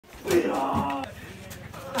hello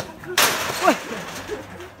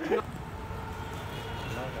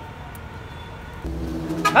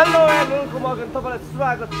welcome again तपाईलाई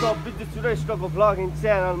स्वागत छ विद्युत सुरेशको भ्लगिङ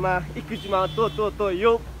च्यानलमा एकैछिनमा तो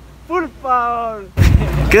यो फुल पावर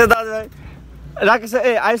के दाजुभाइ राकेश ए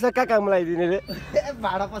आइसलाई कहाँ काम लगाइदिने रे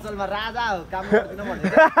भाडा पसलमा राजा हो काम गर्दिन भने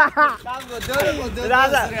काम गर्छ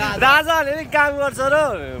राजाले नि काम गर्छ र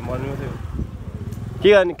भन्नु थियो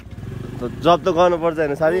के गर्ने जब त गर्नुपर्छ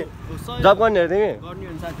हैन साथी जब गर्ने हो तिमी गर्ने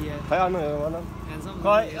हो साथी खै अनु भन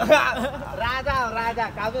खै राजा हो राजा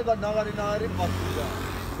कामै नगरी बस्छ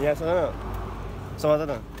यहाँ छ न समाज न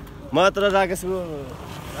म तर राकेशको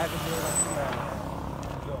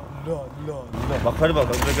भर्खर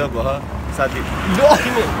ब्रेकअप भयो साथी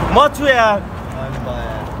म छु यार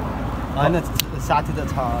होइन साथी त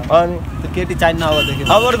छ अनि त्यो केटी चाहिन्न अबदेखि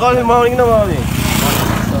अब गर्मी मगाउने कि नमगाउने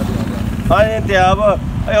अनि त्यहाँ अब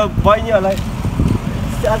यो बहिनीहरूलाई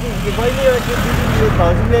साथी बहिनी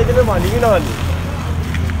ल्याइदिनु भन्ने कि नभन्ने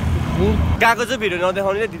गएको चाहिँ भिडियो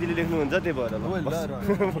नदेखाउने दिदीले लेख्नुहुन्छ त्यही भएर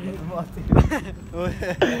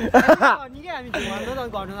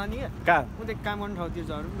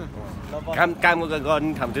काम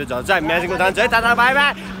गर्ने ठाउँतिर झर्छ हामी म्याजिकमा जान्छ है दादा बाई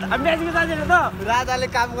बाई म्याजिकमा जान्छ त राजाले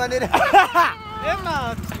काम गर्ने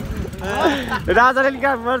राजाले नि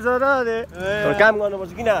काम गर्छ र काम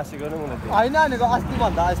गर्नुपर्छ किन हाँसेको होइन भनेको अस्ति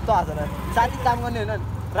भन्दा यस्तो हाँसेर साथी काम गर्ने होइन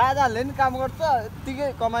राजाले नि काम गर्छ यत्तिकै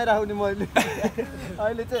कमाइराख्ने मैले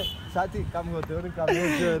अहिले चाहिँ साथी काम गर्थ्यो नि काम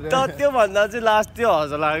गर्छ त त्यो भन्दा चाहिँ लास्ट त्यो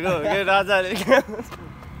हज लाग्यो के राजाले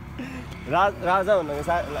राजा भन्नको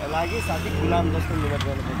लागि साथी गुलाम जस्तो मिहिनेत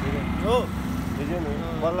गर्नुपर्छ हो बुझ्यो नि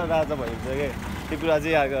बल्ल राजा भइन्छ के त्यो कुरा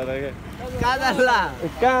चाहिँ याद गर के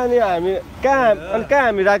कहाँ नि हामी कहाँ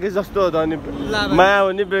हामी राकेश जस्तो हो त अनि माया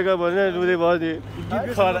हो नि ब्रेकअप हो नि रुँदै भयो नि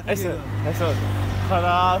यसो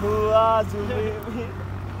खरा हुआ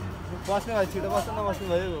बस्नु भयो छिटो बस्नु नबस्नु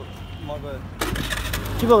भयो म गयो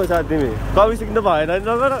के भएको साथ तिमी कवि सिक्नु भएन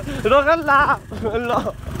रोक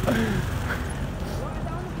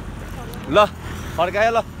ल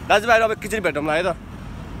फर्कायो ल दाजुभाइहरू अब एकैचोटि भेटौँला है त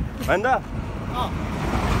होइन त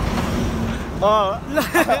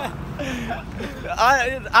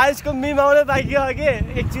आइसको मिम आउनै बाँकी हो कि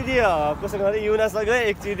एकचोटि कोसँग अरे युनासँग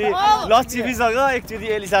एकचोटि लक्ष्मीसँग एकचोटि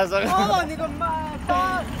एलिसासँग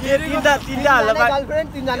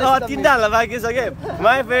तिनवटा हाल्न बाँकी छ कि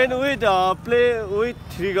my friend with play with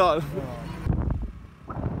 3 girl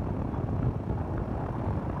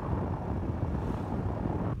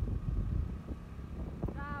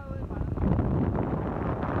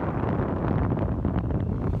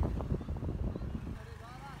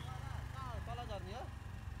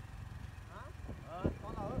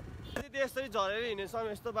यसरी झरेर हिँड्ने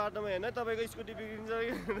समय यस्तो बाटोमा हेर्न तपाईँको स्कुटी बिग्रिन्छ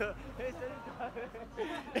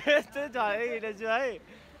यस्तै झरेर हिँडेछु है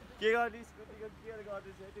के गर्ने स्कुटीको केयर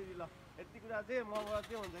गर्दैछु है त्यति ल यति कुरा चाहिँ मबाट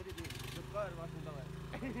चाहिँ हुन्छ त्यति बस्नु तपाईँ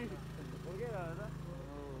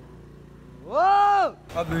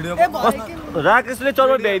राकेशले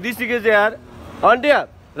चलाउनु भ्याइदिइसकेछ यार आन्टी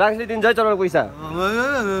राकेशले दिन्छ है चलाउनु पैसा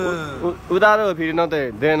उधारो फेरि न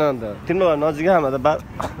त दिएन अन्त तिम्रो घर नजिकै हाम्रो त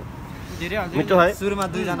मिठो है सुरुमा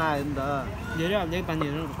 2 जना आयो नि त धेरै हाल्दै पानी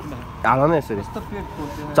हाल न यसरी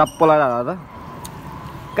चप्प लगाएर हाल त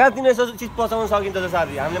कहाँ तिमी यसो चिज पचाउन सकिन्छ त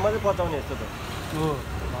साथी हामीले मात्रै पचाउने यस्तो त हो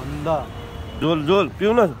भन्दा झोल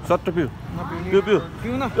पिउ न सट्ट पिउ पिउ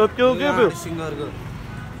सिङ्गरको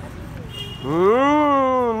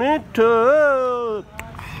मिठो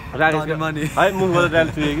राकेश है मुखबाट डाल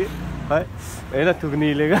चुयो कि है होइन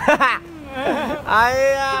थुक्नीले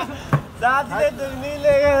आया साथीले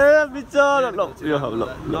दुख्नीले बिचरा ल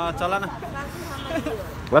चला न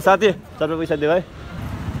ल साथी तपाईँ पैसा दियो है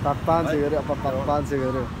 500 गरे 500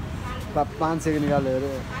 गरे 500 निकाल्यो अरे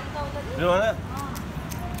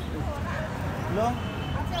ल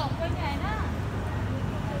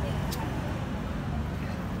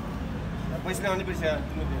पैसा ल्याउने पैसा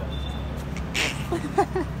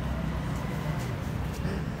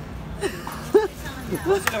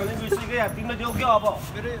तिमीले देऊ क्या अब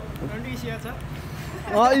मेरो इसिया छ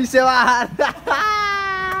इसेवा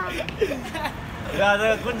राजा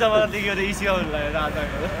कुन जमाना देखियो रे इसिया हुनु लाग्यो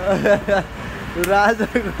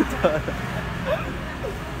राजाको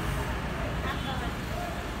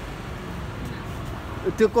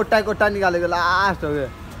त्यो कोट्टा निकालेको लास्ट हो क्या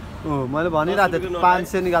मैले भनिरहेको थिएँ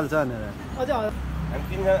 500 निकाल्छ भनेर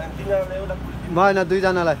भएन 2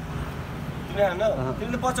 जनालाई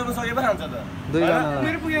तिमीले पचाउनु सके पो खान्छ त 2 जनालाई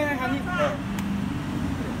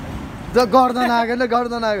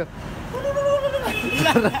गर्दन आएको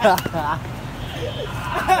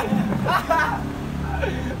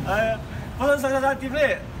पचाउनु सक्छ तिमीले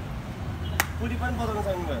पुरी पनि बताउन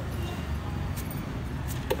सक्नुभयो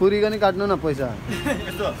पुरी पनि काट्नु न पैसा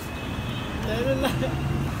यस्तो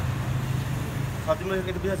तिम्रो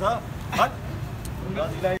केटी बिहा छ हट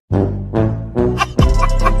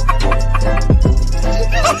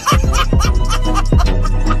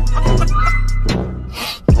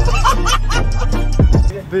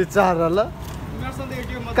बिचारा ल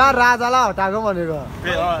कहाँ राजालाई हटाएको भनेको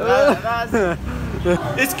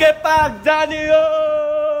इसके पाक जाने हो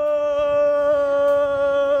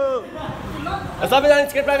सबैजना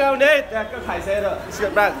स्केट पार्क आउने ट्याक्क खाइसकेर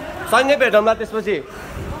स्केट पार्क सँगै भेटौँला त्यसपछि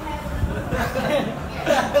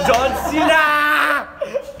जन सिना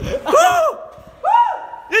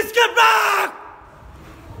स्केट पार्क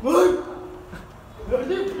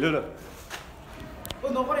ल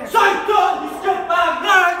Saito, स्केट पार्क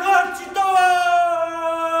नागर चितवन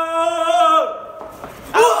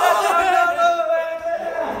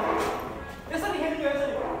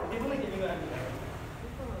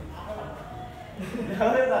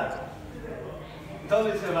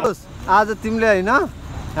आज तिमीले होइन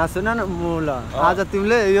यहाँ सुन न मुल आज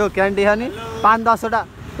तिमीले यो क्यान्डी खाने 5-10 वटा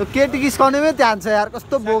केटी किस्काउनेमै ध्यान छ यार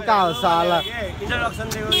कस्तो बोका हो साला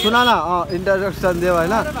सुन न इन्ट्रोडक्सन दियो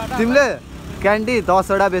होइन तिमीले क्यान्डी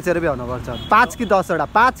 10 वटा बेचेर भ्याउनु पर्छ 5 कि 10 वटा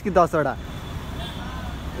 5 कि 10 वटा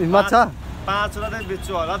हिम्मत छ 5 वटा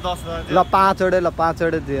बेच्छु होला 10 वटा ल 5 वटा ल 5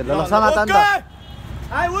 वटा दिए ल समाता नि त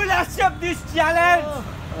I will accept this challenge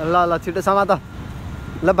ल ल छिटो समाता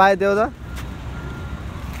ल भाइ देऊ त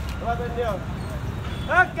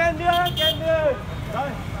क्यान्डी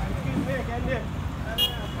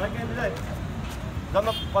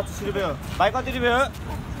जम्मा 25 रुपियाँ हो भाइ कति रुपियाँ हो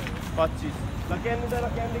 25 ल क्यान्डी ल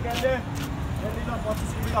क्यान्डी ल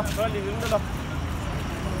 25 रुपियाँ ल लिनु न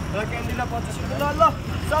ल क्यान्डी ल 25 रुपियाँ ल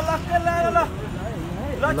सलक्कै ल्याएर ल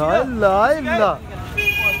ल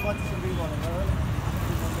 25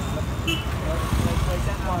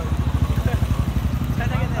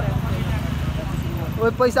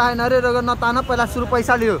 ओए पैसा आएन रे रगर नतान पहिला सुरु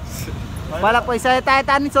पैसा लियो पहिला पैसा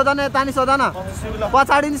यता नि सोध न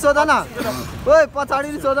पछाडि नि सोध न ओए पछाडि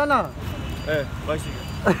नि सोध न ए पैसा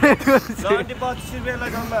 25 रुपियाँलाई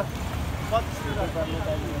जम्मा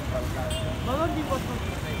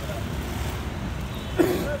 25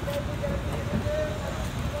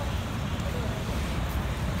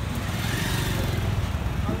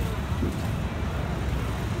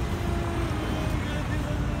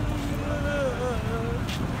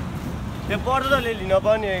 त्यो पर्दा लिन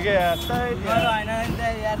पर्ने हो कि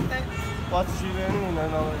 25 रुपियाँ नि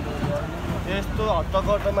हुँदैन यस्तो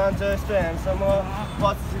हट्टकट्ट मान्छे यस्तो ह्यान्डसम्म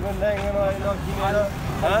 25 रुपियाँ ल्याङ्गेन होइन किनेर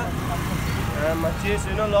चेस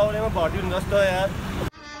होइन लौरेमा भर्टिनु जस्तो यार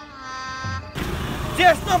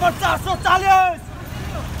चेस नम्बर 440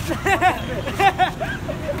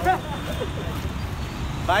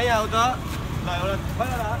 भाइ आऊ त ल एउटा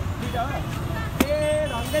ए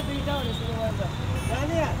झन्डै दुईटा हुने सुरु गर्छ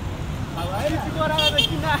जाने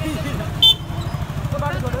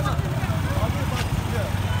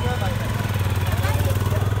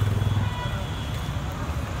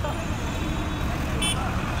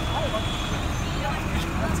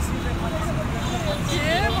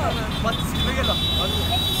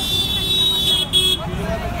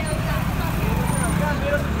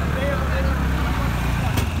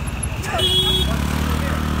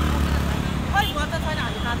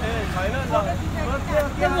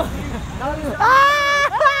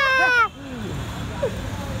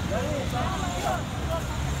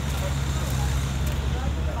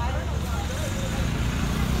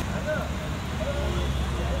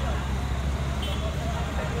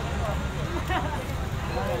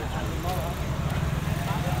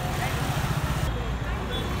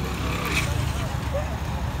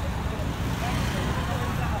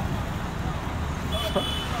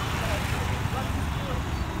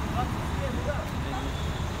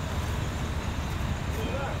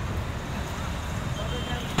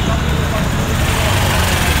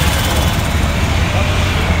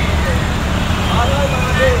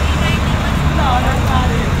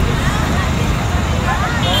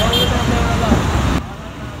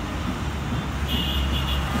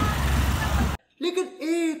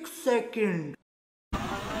सेकंड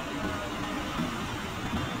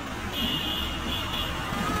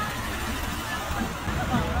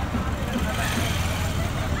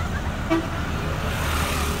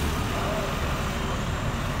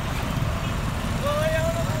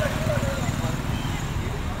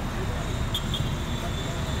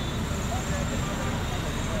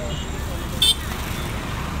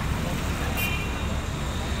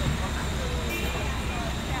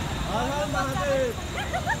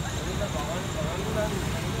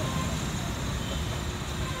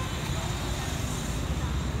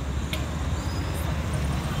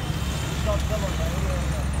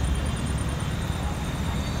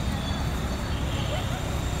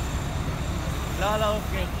ल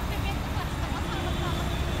ओके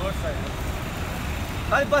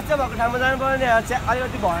अलिक बच्चा भएको ठाउँमा जानु पर्यो नि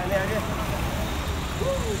अलिकति भएन अरे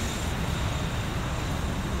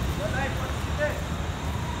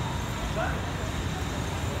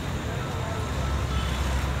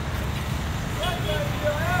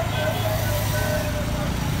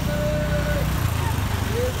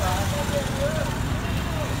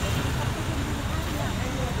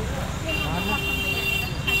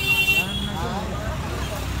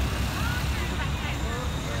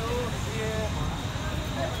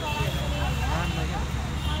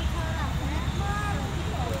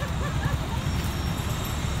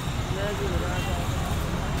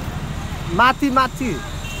माथि माथि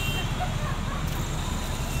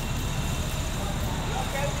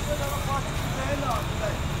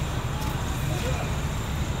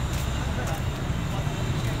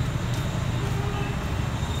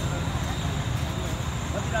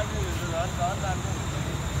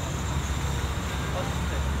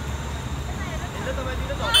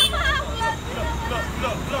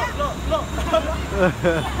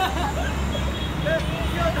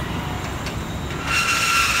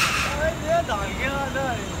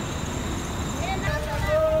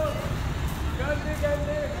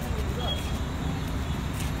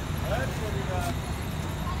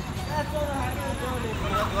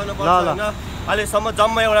अहिलेसम्म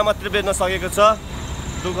जम्मा एउटा मात्रै बेच्न सकेको छ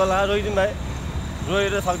दुःख लाग्यो रोइदिउँ भाइ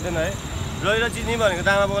रोएर सक्दैन है रोएर जित्ने भनेको त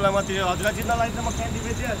आमा बाउलाई मात्रै हजुरलाई जित्नलाई त म क्यान्डी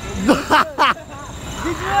बेचिहाल्छु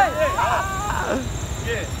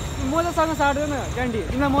मोजासँग साट्दैन क्यान्डी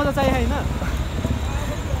तिमीलाई मोजा चाहियो होइन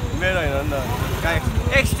मेरो होइन नि त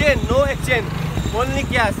exchange no exchange only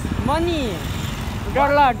cash money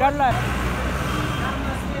डल्ला डल्ला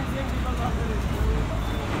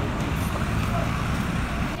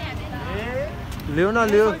लिउ न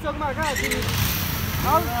लिउ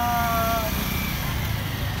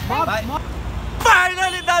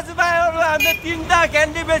फाइनली दाजुभाइहरू हामीले 3टा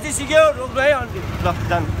क्यान्डी बेचिसक्यो रोक्नु है अन्त ल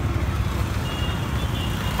जानु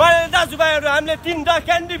फाइनली दाजुभाइहरू हामीले 3टा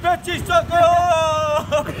क्यान्डी बेचिसक्यो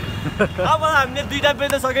अब हामीले 2टा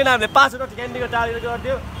बेच्न सकेन हामीले 5वटा क्यान्डीको टार्गेट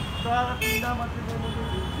गरिदियो तर 3टा मात्रै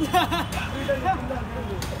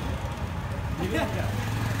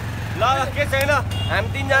ल के छैन हामी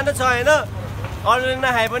 3जना छ होइन अरूले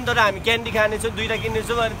नखाए पनि तर हामी क्यान्डी खानेछौँ 2टा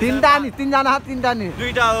किन्नेछौँ अनि 3टा नि 3जना 3टा नि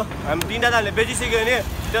 2टा हो हामी 3टा त हामीले बेचिसक्यो भने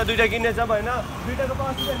त्यो 2टा किन्नेछौँ होइन 2टाको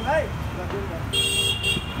पैसा दिनु भाइ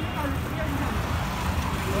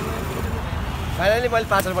फाइनली मैले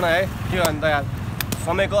 5 बनाएँ के अन्त यार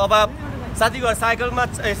समयको अभाव साथी घर साइकलमा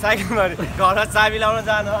घरमा चाबी लाउन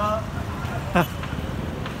जान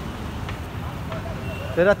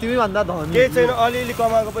तेरा तिमी भन्दा धनी केही छैन अलिअलि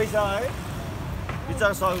कमाएको पैसा है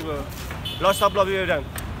बिचार सक्यो ल सब लभ यु एभ्रिवान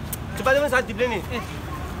चुपाले पनि साथ टिप्ले नि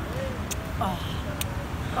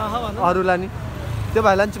अरूलाई नि त्यो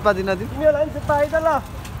भाइलाई नि चिप्पा दिन दि तिमीहरूलाई नि चिप्पा आइज ल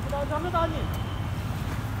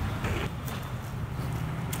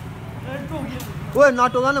ओए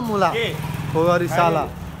नटोगा न मुला खोगरी साला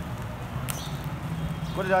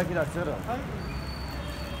कोले राखिरहेको छ र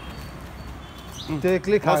त्यो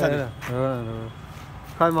एक्लै खाएर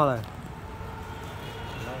खै मलाई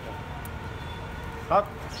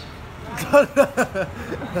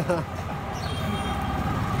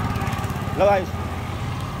ल भाइ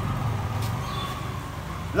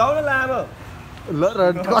लाउन लामो ल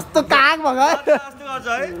कस्तो काग भगा कस्तो गर्छ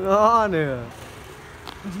है नि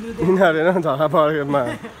यिनीहरू झरा परेमा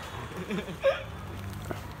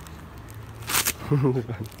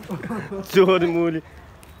चोर मुली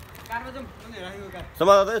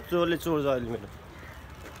समाज चोरले चोर्छ अहिले मेरो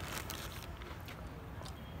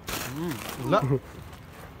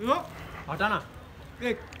हटाना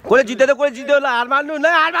कोले जित्यो त कोले जित्यो ल हार मान्नु न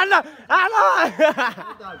हार मान्नु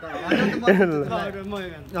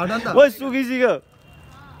ओइ सुकिसक्यो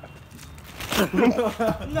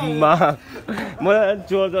मा मलाई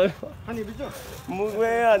चोर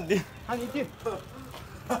मुखमै हान्थ्यो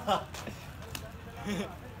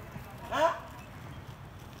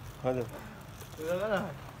हजुर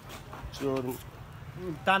चोर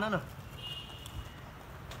ताना न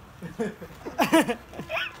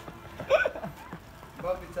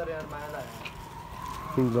बिचारे यार माया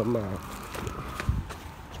लाग्यो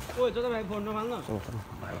ओए जो त भाइ फोन नफाल्न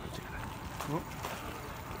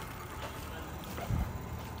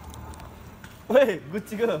ओए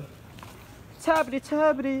गुच्चीको छाब्री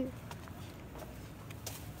छाब्री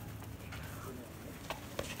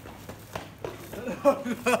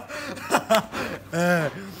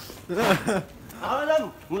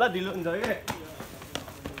मलाई ढिलो हुन्छ के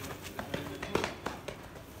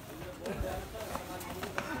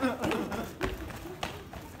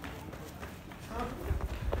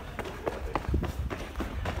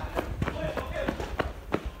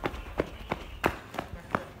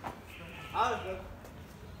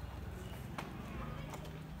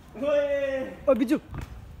ओ बिजु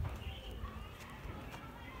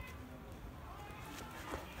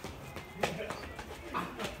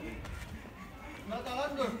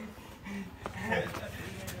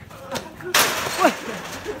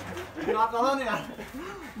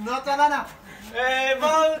नचला न ए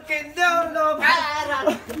बल्किन्देऊ नपारा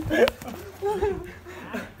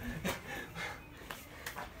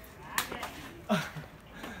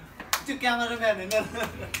त्यो क्यामेराम्यान हैन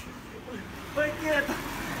ओइ के त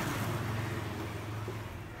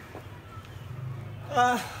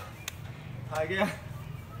थाक्यो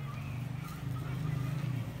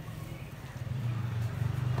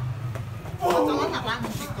नचला न लामो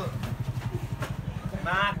टिकको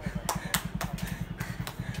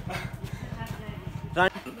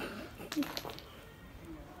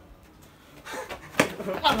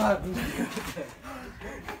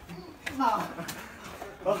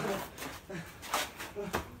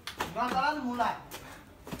नचला न मुला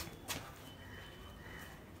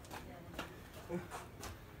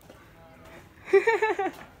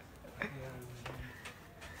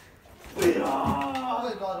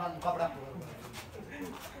कपडा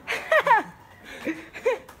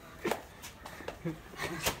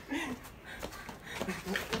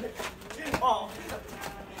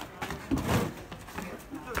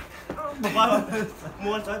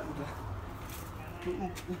मोल छ कि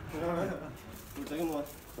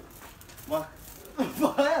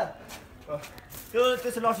त्यो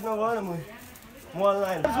त्यसो लड्छु नगर न मोल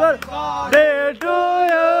line birthday to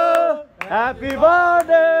you happy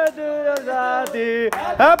birthday to you साथी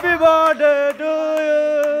happy birthday to you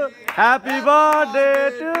happy birthday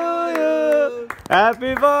to you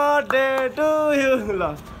happy birthday to you ल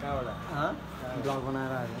ब्लग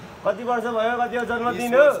बनाएर आयो कति वर्ष भयो कति हो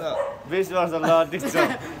जन्मदिन हो 20 वर्ष ल ठिक छ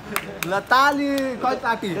ल ताली कति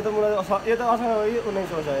पार्टी यो त मलाई यो त 18 हो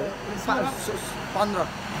 19 वर्ष होइन 15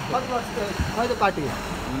 कति वर्ष कहिले पार्टी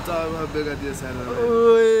हुन्छ अब बेगा दिए सानो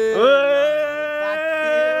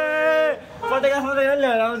पटेका फटेका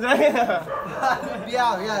ल्याएर आउँछ बिहा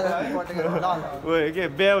हो यार पटेका ल ओए के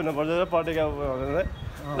बिहा हुनुपर्छ र पटेका हुँदैन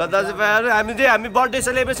ल दाजुभाइहरू हामी बर्थडे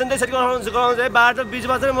सेलिब्रेसन त्यसरी गराउँछ है बाटो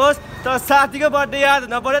बिचमा चाहिँ होस् तर साथीको बर्थडे याद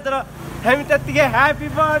हुन पऱ्यो तर हामी त्यत्तिकै ह्याप्पी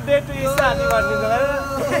बर्थडे टु यु साथी भनिदिनु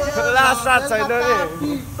लास्ट साथ छैन नि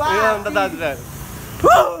यो अन्त दाजुभाइहरू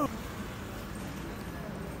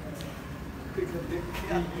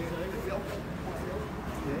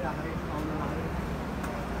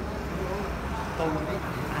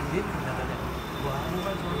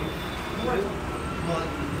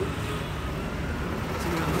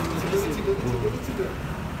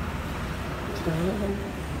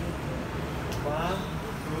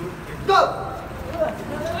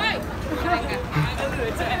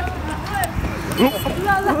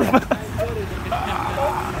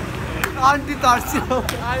आन्टी तर्स्यो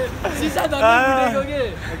सिसा धर्नु के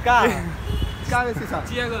कहाँ सिसा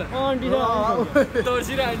चियाको आन्टी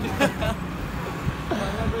तर्सिर आन्टी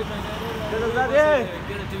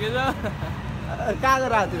ठिकै छ कहाँ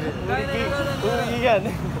गएर आएको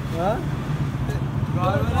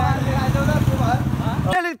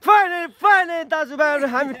फाइनली दाजुभाइहरू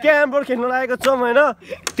हामी क्यारम बोर्ड खेल्न लागेको छौँ होइन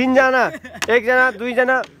 3 जना 1 जना 2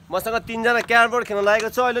 जना मसँग 3 जना क्यारम बोर्ड खेल्न लागेको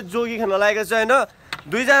छ अहिले जोगी खेल्न लागेको छ होइन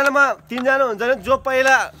 2 जनामा 3 जना हुन्छ भने जो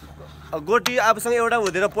पहिला गोटी आफूसँग एउटा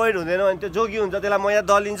हुँदैन पोइन्ट हुँदैन अनि त्यो जोगी हुन्छ त्यसलाई म यहाँ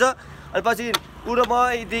दलिन्छ अनि पछि उ र म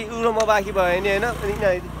बाँकी भयो भने होइन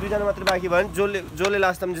 2 जना मात्रै बाँकी भयो भने जसले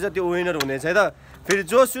लास्टमा जित्छ त्यो विनर हुनेछ है त फेरि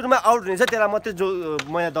जो सुरुमा आउट हुनेछ त्यसलाई मात्रै जो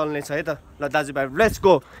म यहाँ दल्ने छ है त ल दाजुभाइ लेट्स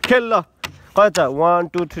गो खेल ल कति छ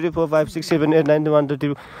 1 2 3 4 5 6 7 8 9 1 2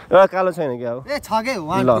 3 एउटा कालो छैन क्या हो ए छ के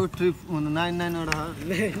 1 2 3 9 9 एउटा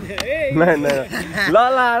ल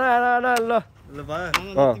ल ल ल ल भयो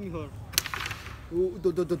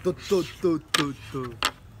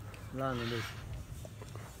ल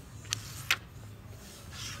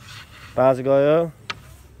 5 गयो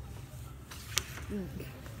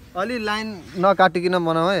अलि लाइन नकाटिकन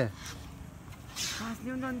बनाऊ है 5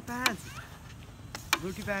 ल्याउनु अनि 5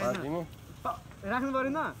 रोटी पाएन राख्नु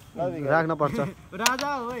परेन राख्न पर्छ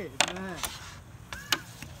राजा हो है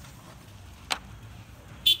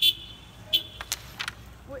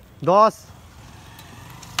 10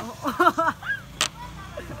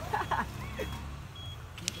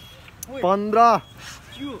 15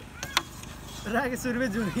 राखे सुरुमै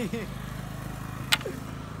जुनी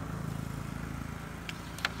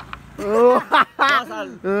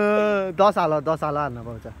 10 हाल हाल्न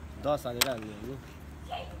पाउँछ 10 हालेर हाल्ने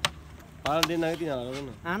हाल्नु दिन कि 3 हाल्नु न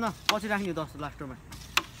हान पछि राख्ने 10 लास्टमा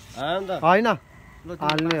हाल्नु त हैन ल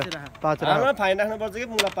हाल्ने 5 हाल्नु फाइन राख्नुपर्छ कि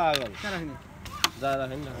मुला पागल कहाँ राख्ने जा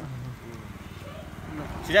राख्ने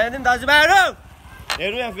छिराइदिनु नि दाजुभाइहरू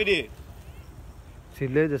हेर्नु यहाँ फेरि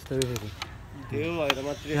छिल्लै जस्तो फेरि त्यो भएर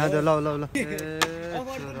मात्रै यहाँ ल ल ल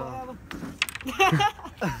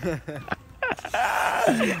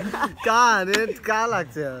कहाँ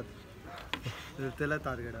लाग्छ यार त्यसलाई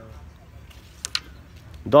टार्गेट अब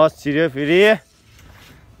 10 छिर्यो फेरि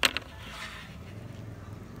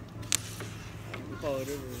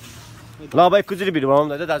ल अब एकैचोटि भिडियो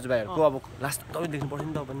बनाउनु त दाजुभाइहरूको अब लास्ट तपाईँ देख्नु पर्छ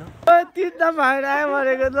नि त भन्नु तिनवटा भाइर आयो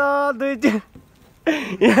मरेको त दुईटी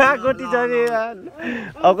यहाँ कोटी छ नि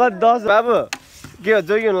अब 10 बाबु के हो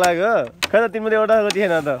जोगी हुनु लाग्यो खै त तिमीले एउटा गोटी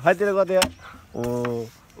थिएन त खैतिर कति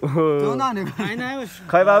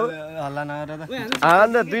खै बाबु हल्ला नगर त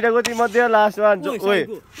अन्त दुईटा गोटी मध्ये लास्टमा ओए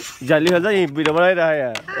झ्याली खेल्छ यहीँ भिडियो बनाइरहेको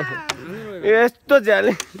यहाँ यस्तो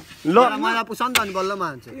झ्याली ल मलाई पुछ नि त अनि बल्ल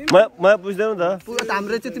मान्छ म पुछ्दैनु त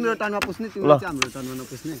हाम्रो चाहिँ तिम्रो टर्नमा पुछ्ने तिम्रो चाहिँ हाम्रो टर्नमा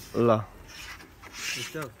नपुछ्ने ल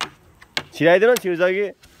छिराइदिनु छिर्छ कि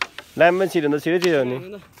लाममा छिर्यो भने त छिरै छिर्यो नि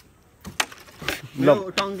ल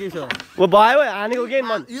टङ्की छ ओ भयो हानेको के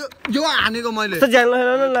मन यो हानेको मैले यस्तो झ्याली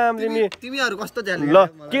खेल्यो न लाम तिमी तिमीहरू कस्तो झ्याली ल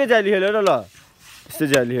के झ्याली खेल्यो र ल यस्तो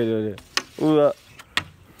झ्याली खेल्यो अरे ऊ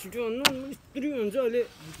छिटो भन्नु स्त्री हुन्छ अहिले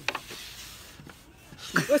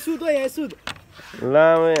सुत यहाँ सुत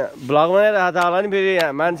लाम भ्लग बनाइरहेको छ होला नि फेरि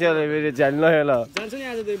मान्छेहरूले फेरि झ्याली नखेल जान्छ नि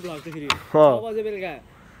आज त्यो भ्लग त फेरि 6 बजे बेलुका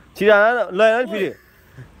छिरा ल नि फेरि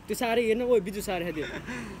त्यो साह्रै हेर्नु ओ बिजु साह्रै खायो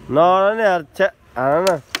न नि यार छ्या हान न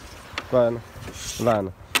गएन ल हान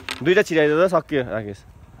दुईटा छिराइदियो त सक्यो राकेश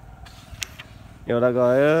एउटा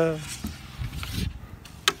गयो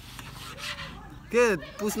के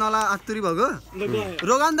पुस्नलाई आत्तुरी भएको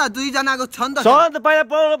रोगन दा दुईजनाको छ नि त छ त पहिला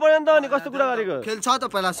पढाउनु पर्यो नि त अनि कस्तो कुरा गरेको खेल्छ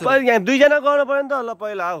त पहिला पहिला यहाँ दुईजना गर्नु पर्यो नि त ल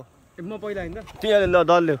पहिला आऊ म पहिला हैन त तिमीहरूले ल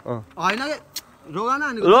दल्यो होइन के रोगन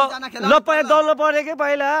अनि ल ल पहिला दल्नु पर्यो कि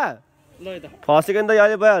पहिला ल यता फसेको नि त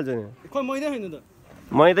अहिले भइहाल्छ नि खोइ मैदा हैन त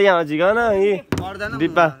मैले त यहाँ झिकन यी पर्दैन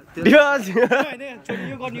डिब्बा हैन छोरी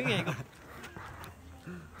यो गर्ने हो यहाँको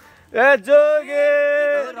ए जोगे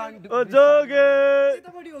ओ जोगे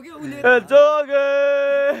यतापट्टि हो के उले ए जोगे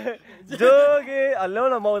जोगे हल्लो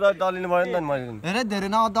न म त दलिनु पर्यो नि त मैले हेरे धेरै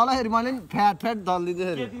नदल्दाखेरि मैले नि फ्याट दलिदिँदै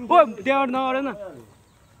हेरे ओ त्यहाँ नगर न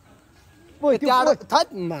त्याडो थट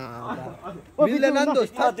मिल्दैन नि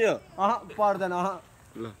दोस्त त्यो पर्दैन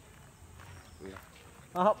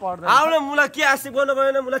पर्दैन आऊ न मुला के आसिक गर्नु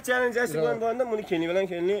भएन मुला च्यालेन्ज आसिक गर्नु भएन मुनि खेल्ने बेला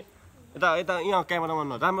खेल्ने यता यता यहाँ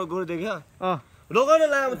क्यामेरामा राम्रो गोरु देख्यो रोग न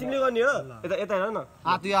लामो तिमीले गर्ने हो यता यता हेर न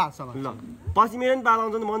हात यो हात ल पछि मेरो नि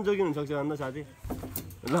पालाउँछ नि मन जोगी हुनसक्छ भन्दा साथी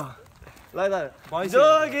ल ल यता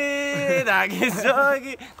जोगी धागे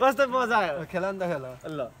जोगी कस्तो मजा आयो खेल नि त खेल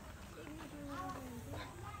ल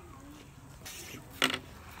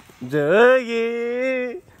जोगी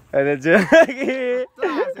अरे जोगी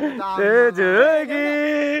जोगी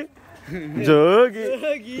जोगी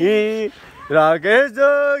राकेश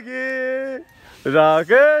जोगी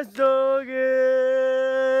राकेश जोगी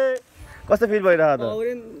कस्तो फिल भइरहेको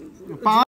त